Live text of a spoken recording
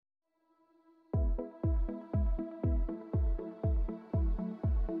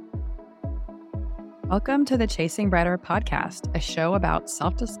Welcome to the Chasing Brighter podcast, a show about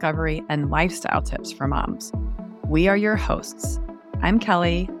self-discovery and lifestyle tips for moms. We are your hosts. I'm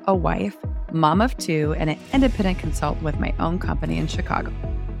Kelly, a wife, mom of two, and an independent consultant with my own company in Chicago.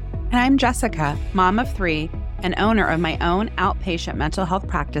 And I'm Jessica, mom of three, and owner of my own outpatient mental health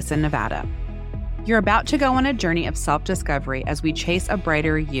practice in Nevada. You're about to go on a journey of self-discovery as we chase a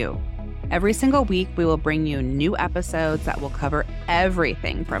brighter you. Every single week, we will bring you new episodes that will cover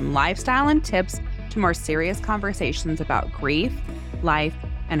everything from lifestyle and tips to more serious conversations about grief, life,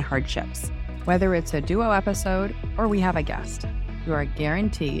 and hardships. Whether it's a duo episode or we have a guest, you are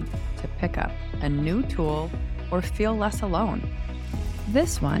guaranteed to pick up a new tool or feel less alone.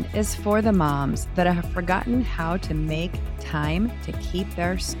 This one is for the moms that have forgotten how to make time to keep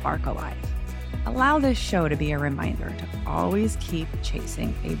their spark alive. Allow this show to be a reminder to always keep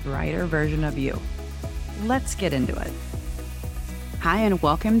chasing a brighter version of you. Let's get into it. Hi, and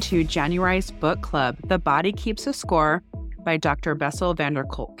welcome to January's book club, The Body Keeps a Score by Dr. Bessel van der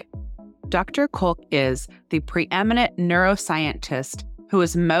Kolk. Dr. Kolk is the preeminent neuroscientist who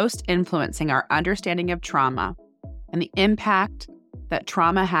is most influencing our understanding of trauma and the impact that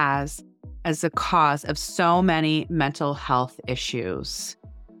trauma has as the cause of so many mental health issues.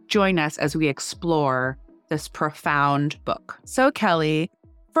 Join us as we explore this profound book. So, Kelly,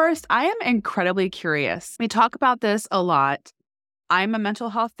 first, I am incredibly curious. We talk about this a lot. I'm a mental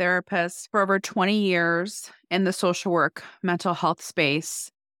health therapist for over 20 years in the social work mental health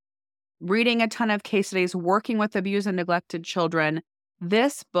space, reading a ton of case studies, working with abused and neglected children.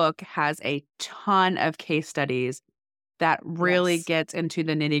 This book has a ton of case studies that really gets into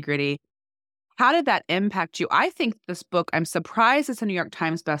the nitty-gritty. How did that impact you? I think this book, I'm surprised it's a New York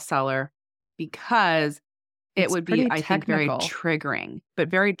Times bestseller because it would be, I think, very triggering, but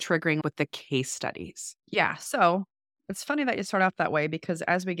very triggering with the case studies. Yeah, so it's funny that you start off that way because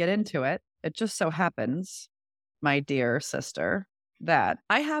as we get into it, it just so happens, my dear sister, that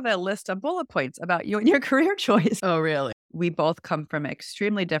I have a list of bullet points about you and your career choice. Oh, really? We both come from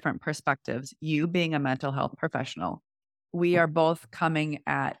extremely different perspectives. You being a mental health professional, we are both coming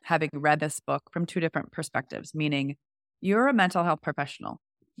at having read this book from two different perspectives, meaning you're a mental health professional.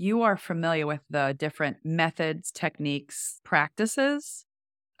 You are familiar with the different methods, techniques, practices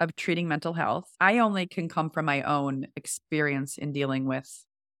of treating mental health. I only can come from my own experience in dealing with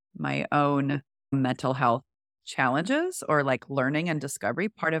my own mental health challenges or like learning and discovery,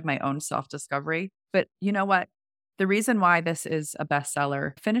 part of my own self-discovery. But you know what? The reason why this is a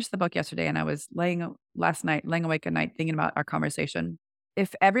bestseller, I finished the book yesterday and I was laying awake at night thinking about our conversation.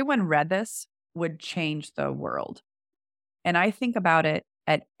 If everyone read this, would change the world. And I think about it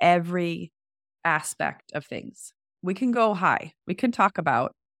at every aspect of things. We can go high. We can talk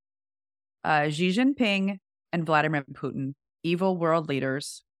about Xi Jinping and Vladimir Putin, evil world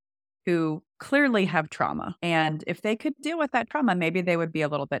leaders who clearly have trauma. And if they could deal with that trauma, maybe they would be a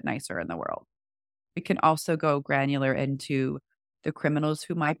little bit nicer in the world. We can also go granular into the criminals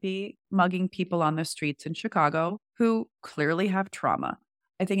who might be mugging people on the streets in Chicago who clearly have trauma.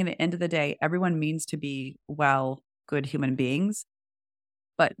 I think at the end of the day, everyone means to be well, good human beings.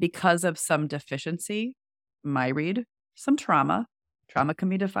 But because of some deficiency, my read, some trauma can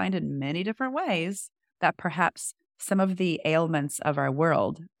be defined in many different ways, that perhaps some of the ailments of our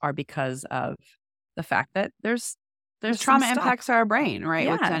world are because of the fact that there's trauma impacts our brain, right?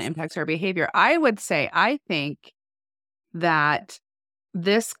 Yes. Which then impacts our behavior. I would say, I think that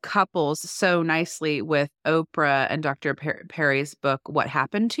this couples so nicely with Oprah and Dr. Perry's book, What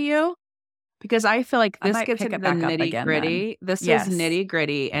Happened to You? Because I feel like this gets into the nitty gritty. This is nitty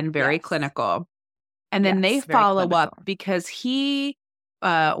gritty and very clinical. And then they follow up because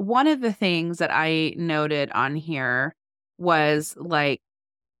one of the things that I noted on here was like,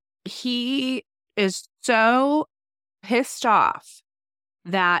 he is so pissed off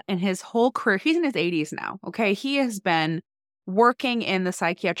that in his whole career, he's in his 80s now, okay? He has been working in the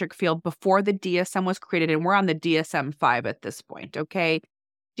psychiatric field before the DSM was created, and we're on the DSM-5 at this point, okay?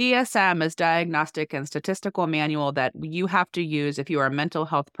 DSM is Diagnostic and Statistical Manual that you have to use if you are a mental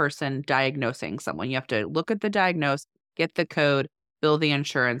health person diagnosing someone. You have to look at the diagnose, get the code, bill the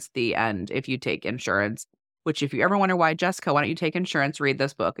insurance, the end, if you take insurance, which if you ever wonder why, Jessica, why don't you take insurance, read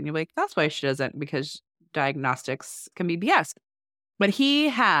this book. And you're like, that's why she doesn't, because diagnostics can be BS. But he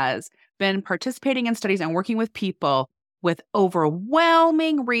has been participating in studies and working with people with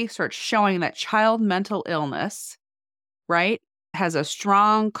overwhelming research showing that child mental illness, right, has a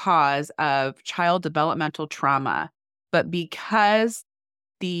strong cause of child developmental trauma. But because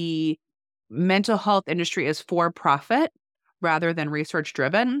the mental health industry is for profit rather than research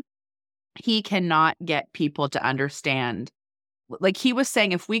driven, he cannot get people to understand Like he was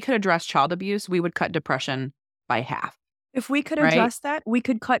saying, if we could address child abuse, we would cut depression by half. If we could Right? address that, we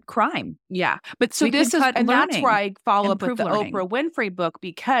could cut crime. Yeah. But so We could this is, cut and that's where learning, I follow up with improve the learning. Oprah Winfrey book,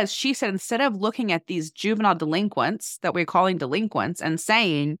 because she said, instead of looking at these juvenile delinquents that we're calling delinquents and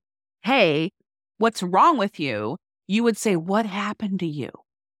saying, hey, what's wrong with you? You would say, what happened to you?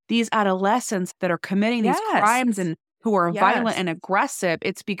 These adolescents that are committing these crimes and who are violent and aggressive,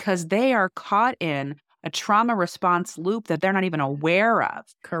 it's because they are caught in a trauma response loop that they're not even aware of.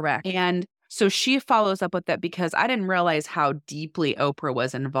 Correct. And so she follows up with that, because I didn't realize how deeply Oprah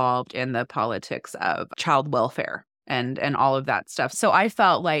was involved in the politics of child welfare and all of that stuff. So I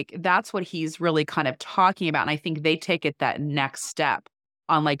felt like that's what he's really kind of talking about. And I think they take it that next step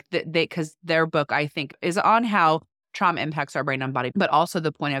on like because their book, I think, is on how trauma impacts our brain and body. But also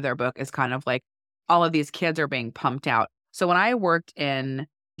the point of their book is kind of like all of these kids are being pumped out. So when I worked in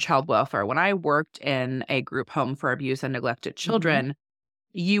child welfare, when I worked in a group home for abused and neglected children,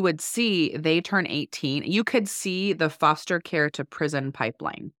 you would see they turn 18. You could see the foster care to prison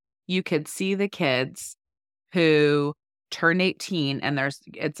pipeline. You could see the kids who turn 18 and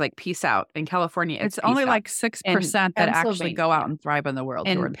it's like peace out. In California, it's only like 6% that actually go out and thrive in the world.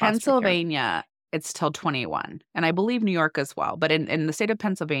 In Pennsylvania, it's till 21. And I believe New York as well. But in the state of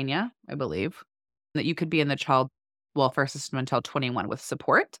Pennsylvania, I believe that you could be in the child welfare system until 21 with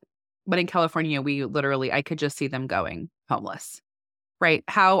support. But in California, I could just see them going homeless. Right?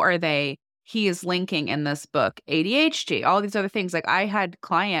 How are they? He is linking in this book ADHD, all these other things. Like I had a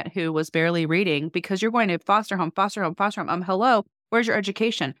client who was barely reading because you're going to foster home. Hello, where's your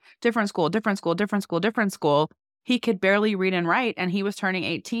education? Different school. He could barely read and write, and he was turning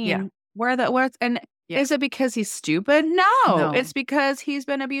 18. Yeah. Is it because he's stupid? No, it's because he's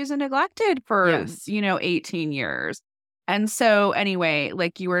been abused and neglected for 18 years. And so anyway,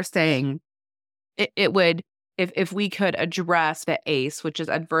 like you were saying, it would. If we could address the ACE, which is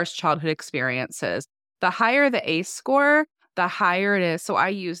adverse childhood experiences, the higher the ACE score, the higher it is. So I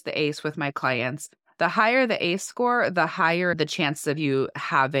use the ACE with my clients. The higher the ACE score, the higher the chance of you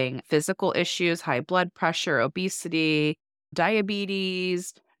having physical issues, high blood pressure, obesity,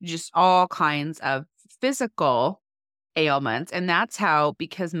 diabetes, just all kinds of physical ailments. And that's how,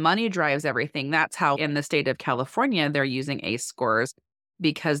 because money drives everything, that's how in the state of California, they're using ACE scores,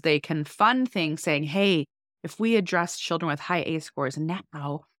 because they can fund things saying, hey, if we address children with high ACE scores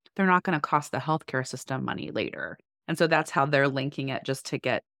now, they're not going to cost the healthcare system money later. And so that's how they're linking it, just to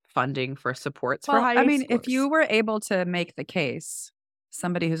get funding for supports for high ACE scores. If you were able to make the case,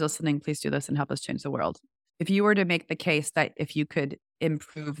 somebody who's listening, please do this and help us change the world. If you were to make the case that if you could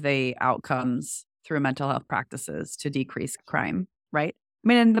improve the outcomes through mental health practices to decrease crime, right? I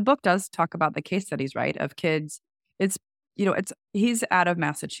mean, and the book does talk about the case studies, right, of kids. He's out of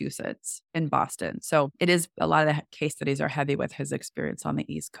Massachusetts in Boston. So it is, a lot of the case studies are heavy with his experience on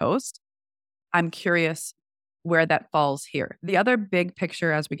the East Coast. I'm curious where that falls here. The other big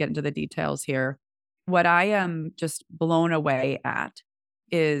picture, as we get into the details here, what I am just blown away at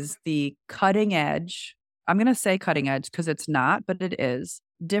is the cutting edge. I'm going to say cutting edge because it's not, but it is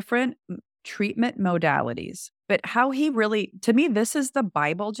different treatment modalities. But how he really, to me, this is the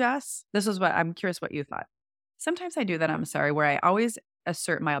Bible, Jess. This is what I'm curious what you thought. Sometimes I do that, I'm sorry, where I always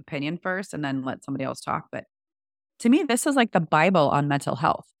assert my opinion first and then let somebody else talk. But to me, this is like the Bible on mental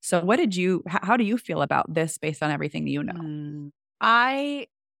health. So how do you feel about this based on everything you know? I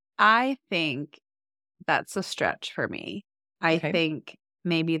think that's a stretch for me. I think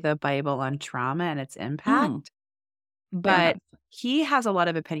maybe the Bible on trauma and its impact. But he has a lot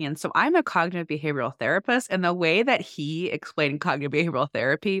of opinions. So I'm a cognitive behavioral therapist, and the way that he explained cognitive behavioral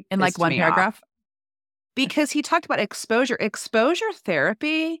therapy in like one paragraph. Because he talked about exposure. Exposure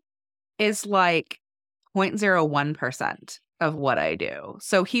therapy is like 0.01% of what I do.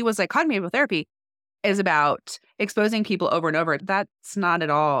 So he was like, cognitive behavioral therapy is about exposing people over and over. That's not at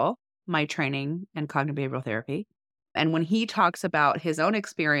all my training in cognitive behavioral therapy. And when he talks about his own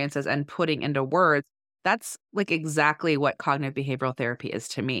experiences and putting into words, that's like exactly what cognitive behavioral therapy is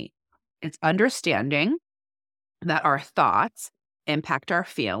to me. It's understanding that our thoughts impact our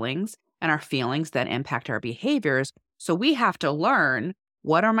feelings, and our feelings then impact our behaviors. So we have to learn,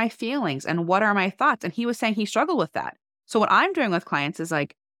 what are my feelings and what are my thoughts? And he was saying he struggled with that. So what I'm doing with clients is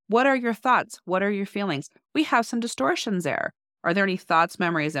like, what are your thoughts? What are your feelings? We have some distortions there. Are there any thoughts,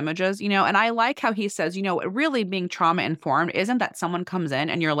 memories, images? And I like how he says, really being trauma informed isn't that someone comes in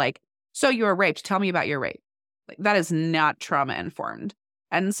and you're like, so you were raped. Tell me about your rape. Like, that is not trauma informed.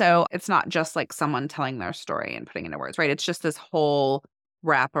 And so it's not just like someone telling their story and putting it into words, right? It's just this whole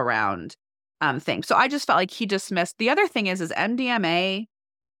wraparound thing. So I just felt like he dismissed. The other thing is MDMA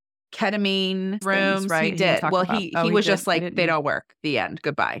ketamine Things, rooms. right? He He was did. talking Well, about. he Oh, he was did. just I like, they didn't. don't work. The end.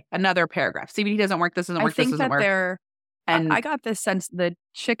 Goodbye. Another paragraph. CBD doesn't work. This doesn't I work. This think doesn't that work. they're. And I got this sense the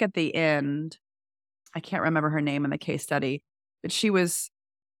chick at the end, I can't remember her name in the case study, but she was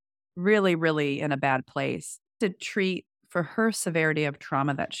really, really in a bad place. To treat for her severity of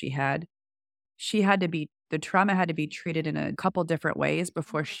trauma that she had the trauma had to be treated in a couple different ways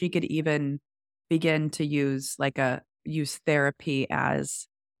before she could even begin to use therapy as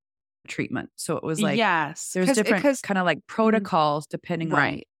treatment. So it was like yes, there's different because kind of like protocols depending on.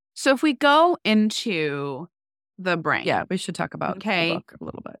 right. So if we go into the brain, Yeah, we should talk about the okay, book a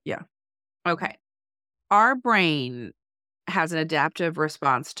little bit. Yeah. okay, our brain has an adaptive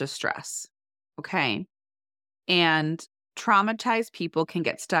response to stress. Okay, and traumatized people can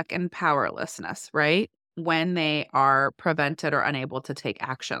get stuck in powerlessness, right? When they are prevented or unable to take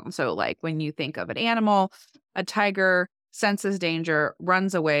action. So, like when you think of an animal, a tiger senses danger,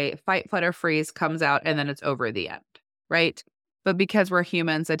 runs away, fight, flight, or freeze, comes out, and then it's over the end, right? But because we're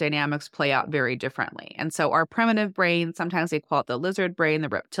humans, the dynamics play out very differently. And so, our primitive brain, sometimes they call it the lizard brain, the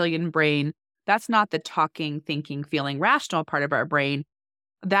reptilian brain, that's not the talking, thinking, feeling, rational part of our brain.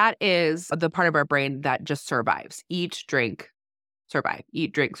 That is the part of our brain that just survives. Eat, drink, survive.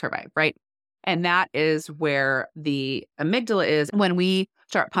 Eat, drink, survive, right? And that is where the amygdala is. When we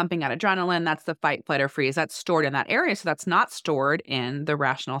start pumping out adrenaline, that's the fight, flight, or freeze. That's stored in that area. So that's not stored in the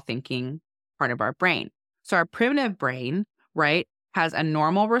rational thinking part of our brain. So our primitive brain, right, has a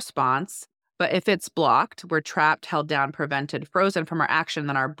normal response. But if it's blocked, we're trapped, held down, prevented, frozen from our action,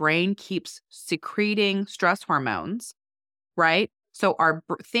 then our brain keeps secreting stress hormones, right? So our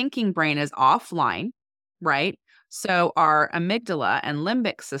thinking brain is offline, right? So our amygdala and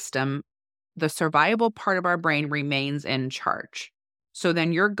limbic system, the survivable part of our brain, remains in charge. So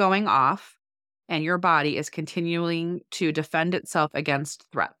then you're going off and your body is continuing to defend itself against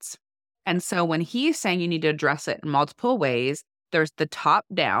threats. And so when he's saying you need to address it in multiple ways, there's the top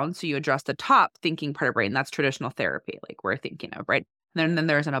down. So you address the top thinking part of brain. That's traditional therapy, like we're thinking of, right? And then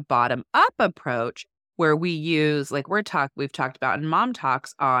there's a bottom up approach where we use, like we've talked about in Mom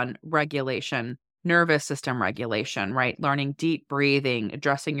Talks on regulation, nervous system regulation, right? Learning deep breathing,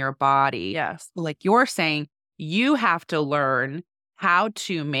 addressing your body. Yes. Like you're saying, you have to learn how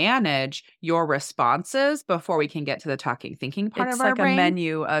to manage your responses before we can get to the talking, thinking part It's of our like brain. a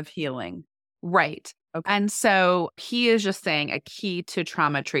menu of healing. Right. Okay. And so he is just saying a key to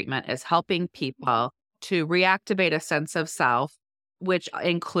trauma treatment is helping people to reactivate a sense of self, which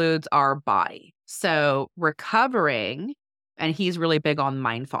includes our body. So recovering, and he's really big on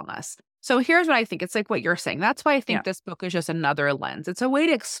mindfulness. So here's what I think. It's like what you're saying. That's why I think this book is just another lens. It's a way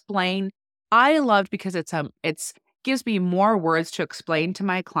to explain. I loved because it's gives me more words to explain to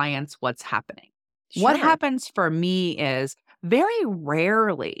my clients what's happening. Sure. What happens for me is very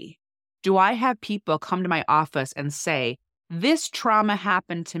rarely do I have people come to my office and say, this trauma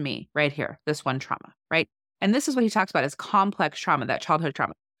happened to me right here, this one trauma, right? And this is what he talks about is complex trauma, that childhood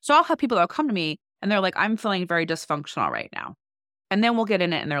trauma. So I'll have people that will come to me and they're like, I'm feeling very dysfunctional right now. And then we'll get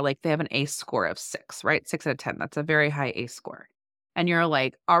in it and they're like, they have an ACE score of 6, right? 6 out of 10. That's a very high ACE score. And you're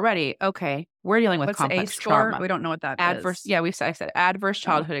like, already, okay, we're dealing with complex trauma. We don't know what that is. Yeah, I said adverse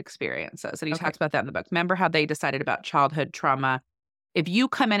childhood experiences. And he talks about that in the book. Remember how they decided about childhood trauma? If you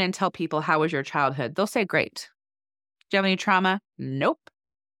come in and tell people, how was your childhood? They'll say, great. Do you have any trauma? Nope.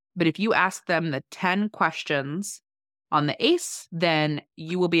 But if you ask them the 10 questions on the ACE, then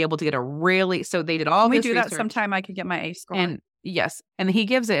you will be able to get a really, so they did all Can this we do research. That sometime I could get my ACE score. And yes. And he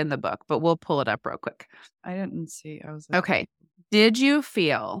gives it in the book, but we'll pull it up real quick. I didn't see. I was like, okay. Did you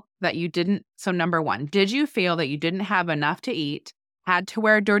feel that you didn't? So number one, did you feel that you didn't have enough to eat, had to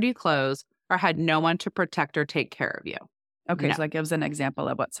wear dirty clothes, or had no one to protect or take care of you? Okay. No. So that gives an example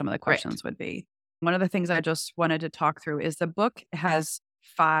of what some of the questions would be. One of the things I just wanted to talk through is the book has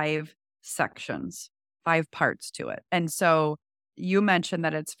 5 sections, 5 parts to it. And so you mentioned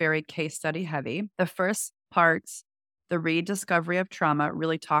that it's very case study heavy. The first parts, the rediscovery of trauma,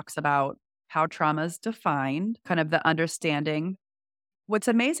 really talks about how trauma is defined, kind of the understanding. What's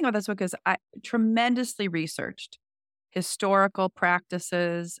amazing about this book is I tremendously researched historical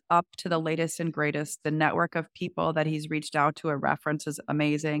practices up to the latest and greatest. The network of people that he's reached out to, a reference is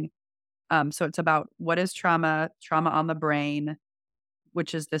amazing. So it's about what is trauma on the brain,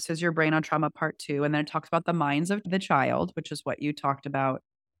 which is This Is Your Brain on Trauma Part 2. And then it talks about the minds of the child, which is what you talked about.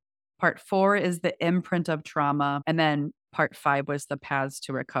 Part 4 is the imprint of trauma. And then Part 5 was the paths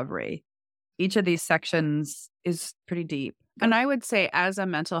to recovery. Each of these sections is pretty deep. And I would say, as a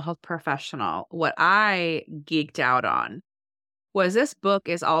mental health professional, what I geeked out on was this book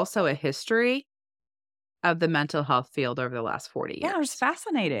is also a history of the mental health field over the last 40 years. Yeah, it was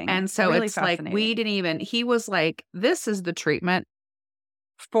fascinating. And so really it's like, fascinating. he was like, this is the treatment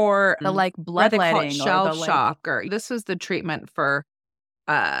for The like what they call it, bloodletting or shell the like, shock, or this was the treatment for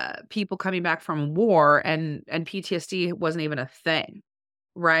people coming back from war, and PTSD wasn't even a thing.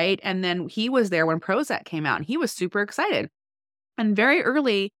 Right. And then he was there when Prozac came out and he was super excited. And very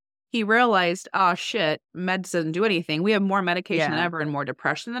early, he realized, oh shit, meds doesn't do anything. We have more medication than yeah. ever and more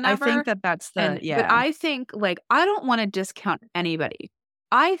depression than I ever. think that that's the, But I think, like, I don't want to discount anybody.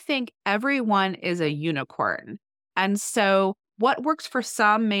 I think everyone is a unicorn. And so what works for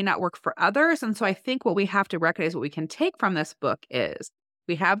some may not work for others. And so I think what we have to recognize, what we can take from this book is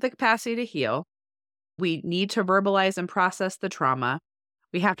we have the capacity to heal. We need to verbalize and process the trauma.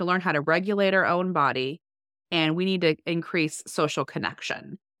 We have to learn how to regulate our own body, and we need to increase social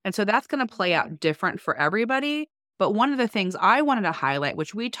connection. And so that's going to play out different for everybody. But one of the things I wanted to highlight,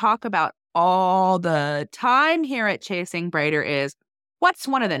 which we talk about all the time here at Chasing Brighter, is what's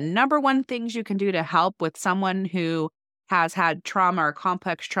one of the number one things you can do to help with someone who has had trauma or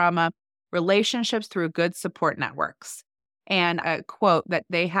complex trauma? Relationships through good support networks. And a quote that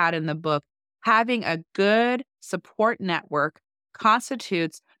they had in the book, having a good support network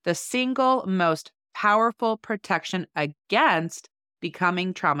constitutes the single most powerful protection against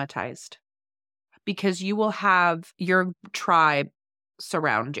becoming traumatized, because you will have your tribe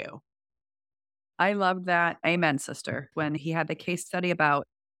surround you. I love that. Amen, sister. When he had the case study about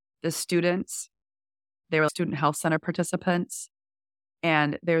the students, they were student health center participants,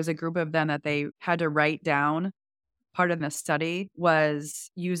 and there's a group of them that they had to write down. Part of the study was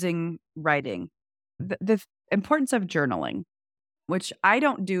using writing. The importance of journaling, which I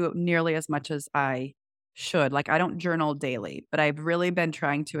don't do nearly as much as I should. Like, I don't journal daily, but I've really been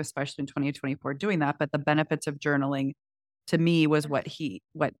trying to, especially in 2024, doing that. But the benefits of journaling to me was what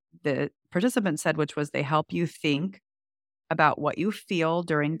the participant said, which was they help you think about what you feel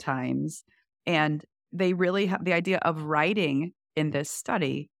during times. And they really have the idea of writing in this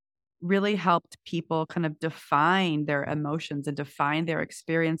study really helped people kind of define their emotions and define their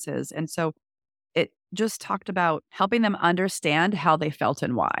experiences. And so it just talked about helping them understand how they felt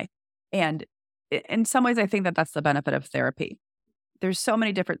and why. And in some ways, I think that that's the benefit of therapy. There's so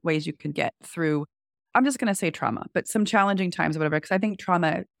many different ways you can get through, I'm just going to say trauma, but some challenging times or whatever, because I think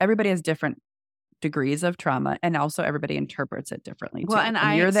trauma, everybody has different degrees of trauma, and also everybody interprets it differently too. Well,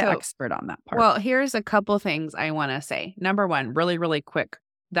 and you're the expert on that part. Well, here's a couple things I want to say. Number one, really, really quick,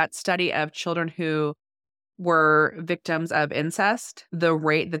 that study of children who were victims of incest, the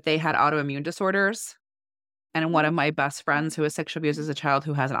rate that they had autoimmune disorders. And one of my best friends who was sexually abused as a child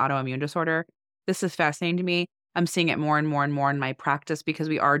who has an autoimmune disorder. This is fascinating to me. I'm seeing it more and more and more in my practice because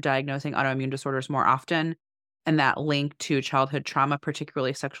we are diagnosing autoimmune disorders more often, and that link to childhood trauma,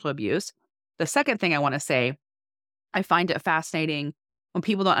 particularly sexual abuse. The second thing I want to say, I find it fascinating when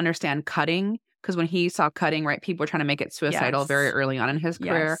people don't understand cutting, because when he saw cutting, right, people were trying to make it suicidal very early on in his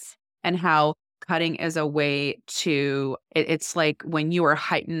career, and how cutting is a way to, it's like when you are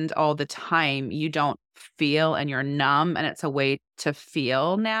heightened all the time, you don't feel and you're numb, and it's a way to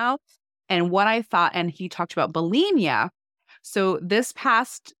feel now. And what I thought, and he talked about bulimia. So this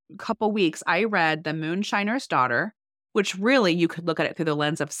past couple weeks, I read The Moonshiner's Daughter, which really you could look at it through the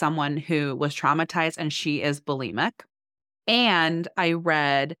lens of someone who was traumatized and she is bulimic. And I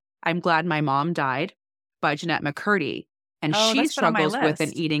read I'm Glad My Mom Died by Jeanette McCurdy. And she struggles with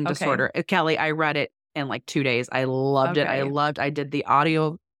an eating disorder. Kelly, I read it in like 2 days. I loved it. I did the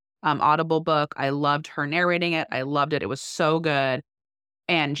Audible book. I loved her narrating it. I loved it. It was so good.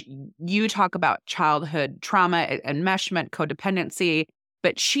 And you talk about childhood trauma, enmeshment, codependency,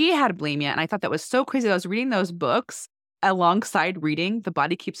 but she had bulimia. And I thought that was so crazy. I was reading those books alongside reading The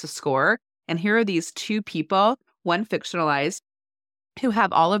Body Keeps a Score. And here are these two people, one fictionalized, who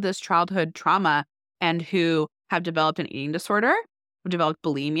have all of this childhood trauma and who have developed an eating disorder, developed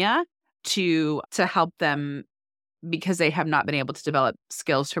bulimia to help them because they have not been able to develop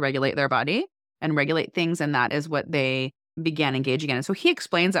skills to regulate their body and regulate things. And that is what they began engaging in. And so he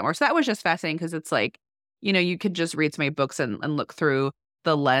explains that more. So that was just fascinating because it's like, you know, you could just read so many books and look through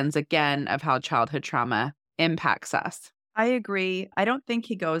the lens again of how childhood trauma impacts us. I agree. I don't think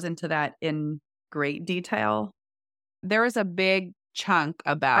he goes into that in great detail. There is a big chunk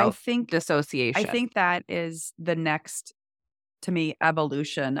about dissociation. I think that is the next, to me,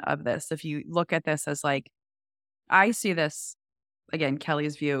 evolution of this. If you look at this as like, I see this, again,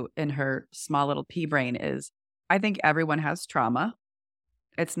 Kelly's view in her small little pea brain is, I think everyone has trauma.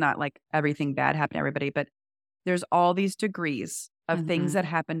 It's not like everything bad happened to everybody, but there's all these degrees of things that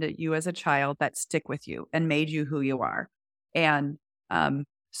happened to you as a child that stick with you and made you who you are. And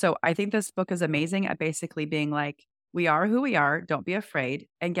So I think this book is amazing at basically being like, we are who we are. Don't be afraid.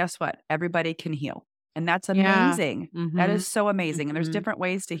 And guess what? Everybody can heal. And that's Yeah. amazing. That Mm-hmm. is so amazing. And there's Mm-hmm. different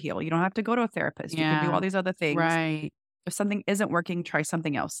ways to heal. You don't have to go to a therapist. You can do all Yeah. these other things. Right. If something isn't working, try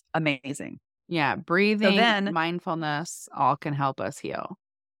something else. Amazing. Yeah. So Breathing, then mindfulness, all can help us heal.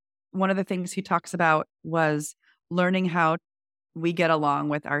 one of the things he talks about was learning how we get along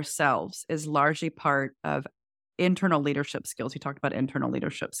with ourselves is largely part of internal leadership skills. He talked about internal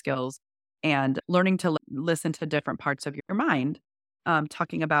leadership skills and learning to listen to different parts of your mind,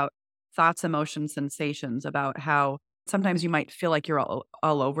 talking about thoughts, emotions, sensations, about how sometimes you might feel like you're all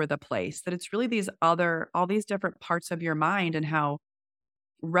over the place, that it's really all these different parts of your mind and how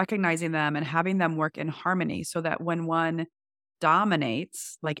recognizing them and having them work in harmony so that when one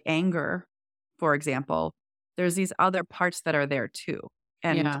dominates, like anger, for example, there's these other parts that are there too.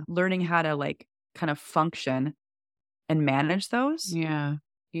 And Yeah. learning how to like kind of function and manage those, Yeah.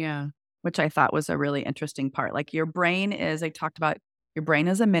 Yeah. which I thought was a really interesting part. Like your brain is, I talked about your brain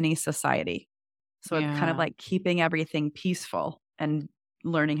is a mini society. So it's kind of Yeah. like keeping everything peaceful and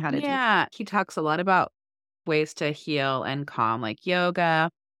learning how to do. Yeah. He talks a lot about ways to heal and calm, like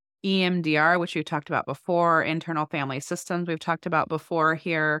yoga, EMDR, which we've talked about before, internal family systems, we've talked about before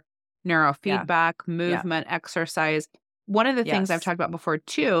here, Yeah. neurofeedback, Yeah. movement, exercise. One of the things I've Yes. talked about before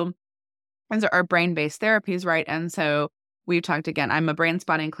too is our brain-based therapies, right? And so we've talked again, I'm a brain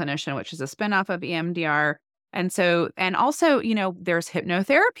spotting clinician, which is a spinoff of EMDR. And so, and also, there's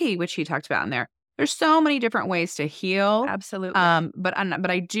hypnotherapy, which he talked about in there. There's so many different ways to heal. Absolutely. But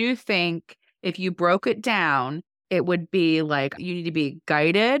I do think if you broke it down, it would be like you need to be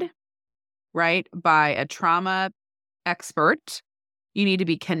guided, right, by a trauma expert. You need to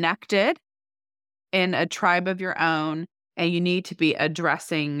be connected in a tribe of your own, and you need to be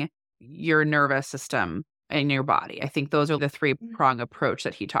addressing your nervous system and your body. I think those are the three-prong approach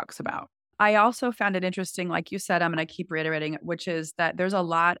that he talks about. I also found it interesting, like you said, I'm going to keep reiterating, which is that there's a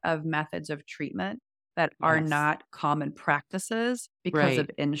lot of methods of treatment that are Yes. not common practices because of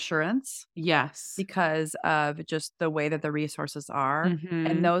Right. insurance, Yes. because of just the way that the resources are. Mhm.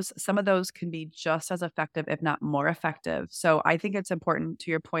 And some of those can be just as effective, if not more effective. So I think it's important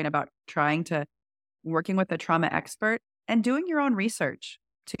to your point about working with a trauma expert and doing your own research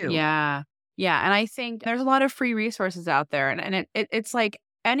too. Yeah. Yeah, and I think there's a lot of free resources out there, and it's like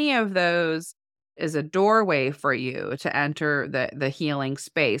any of those is a doorway for you to enter the healing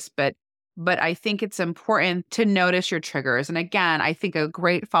space, but I think it's important to notice your triggers. And again, I think a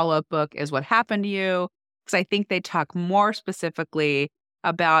great follow-up book is What Happened to You, because I think they talk more specifically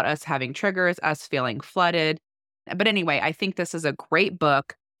about us having triggers, us feeling flooded. But anyway, I think this is a great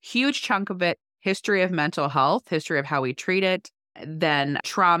book. Huge chunk of it, history of mental health, history of how we treat it, then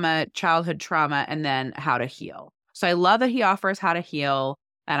trauma, childhood trauma, and then how to heal. So I love that he offers how to heal.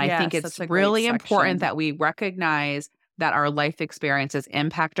 And I think Yes, it's that's a great really important section. that we recognize that our life experiences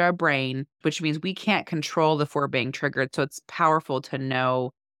impact our brain, which means we can't control if we're being triggered. So it's powerful to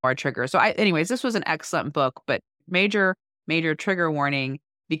know our triggers. So anyways, this was an excellent book, but major trigger warning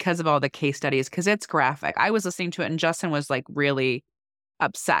because of all the case studies, because it's graphic. I was listening to it and Justin was like really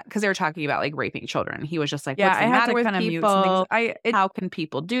upset because they were talking about like raping children. He was just like, Yeah, what's the I had matter to with kind of mute some people? things. How can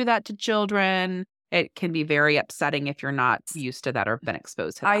people do that to children? It can be very upsetting if you're not used to that or been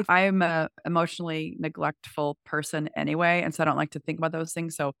exposed to that. I'm a emotionally neglectful person anyway, and so I don't like to think about those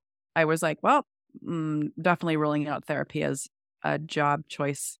things. So I was like, well, definitely ruling out therapy as a job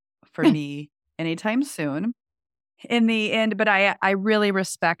choice for me anytime soon. In the end, but I really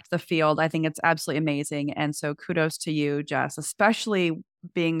respect the field. I think it's absolutely amazing. And so kudos to you, Jess, especially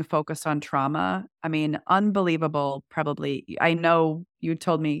being focused on trauma. I mean, unbelievable, probably. I know you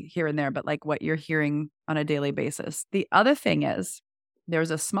told me here and there, but like what you're hearing on a daily basis. The other thing is there's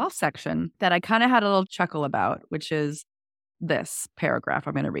a small section that I kind of had a little chuckle about, which is this paragraph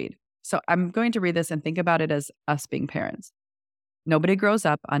I'm going to read. So I'm going to read this and think about it as us being parents. Nobody grows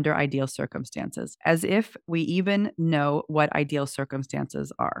up under ideal circumstances, as if we even know what ideal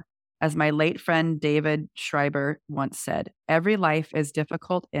circumstances are. As my late friend David Schreiber once said, every life is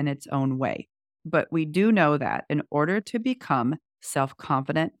difficult in its own way. But we do know that in order to become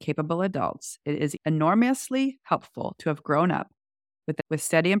self-confident, capable adults, it is enormously helpful to have grown up with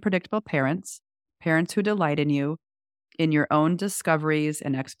steady and predictable parents, parents who delight in you, in your own discoveries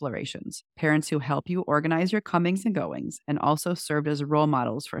and explorations, parents who help you organize your comings and goings and also served as role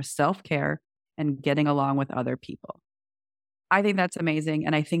models for self-care and getting along with other people. I think that's amazing.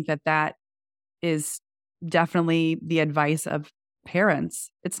 And I think that is definitely the advice of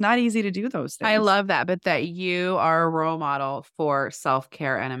parents. It's not easy to do those things. I love that, but that you are a role model for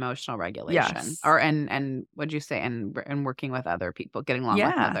self-care and emotional regulation. Yes. And what'd you say? And working with other people, getting along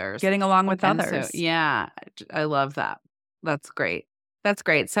with others. Getting along with And others. So, yeah, I love that. That's great. That's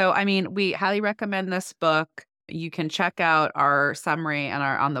great. So, I mean, we highly recommend this book. You can check out our summary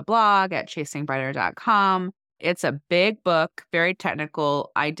on the blog at chasingbrighter.com. It's a big book, very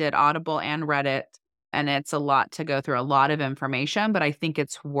technical. I did Audible and read it, and it's a lot to go through, a lot of information, but I think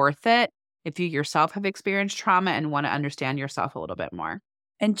it's worth it if you yourself have experienced trauma and want to understand yourself a little bit more.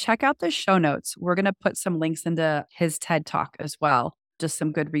 And check out the show notes. We're going to put some links into his TED Talk as well. Just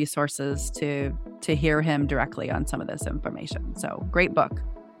some good resources to hear him directly on some of this information. So great book.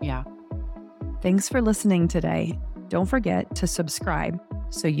 Yeah. Thanks for listening today. Don't forget to subscribe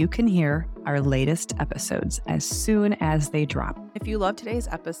so you can hear our latest episodes as soon as they drop. If you love today's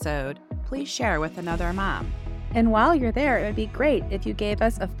episode, please share with another mom. And while you're there, it would be great if you gave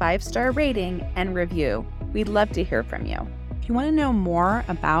us a 5-star rating and review. We'd love to hear from you. If you want to know more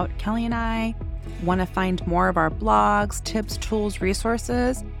about Kelly and I, want to find more of our blogs, tips, tools,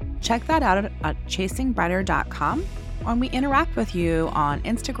 resources, check that out at chasingbrighter.com, and we interact with you on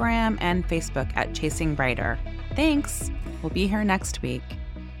Instagram and Facebook at Chasing Brighter. Thanks. We'll be here next week.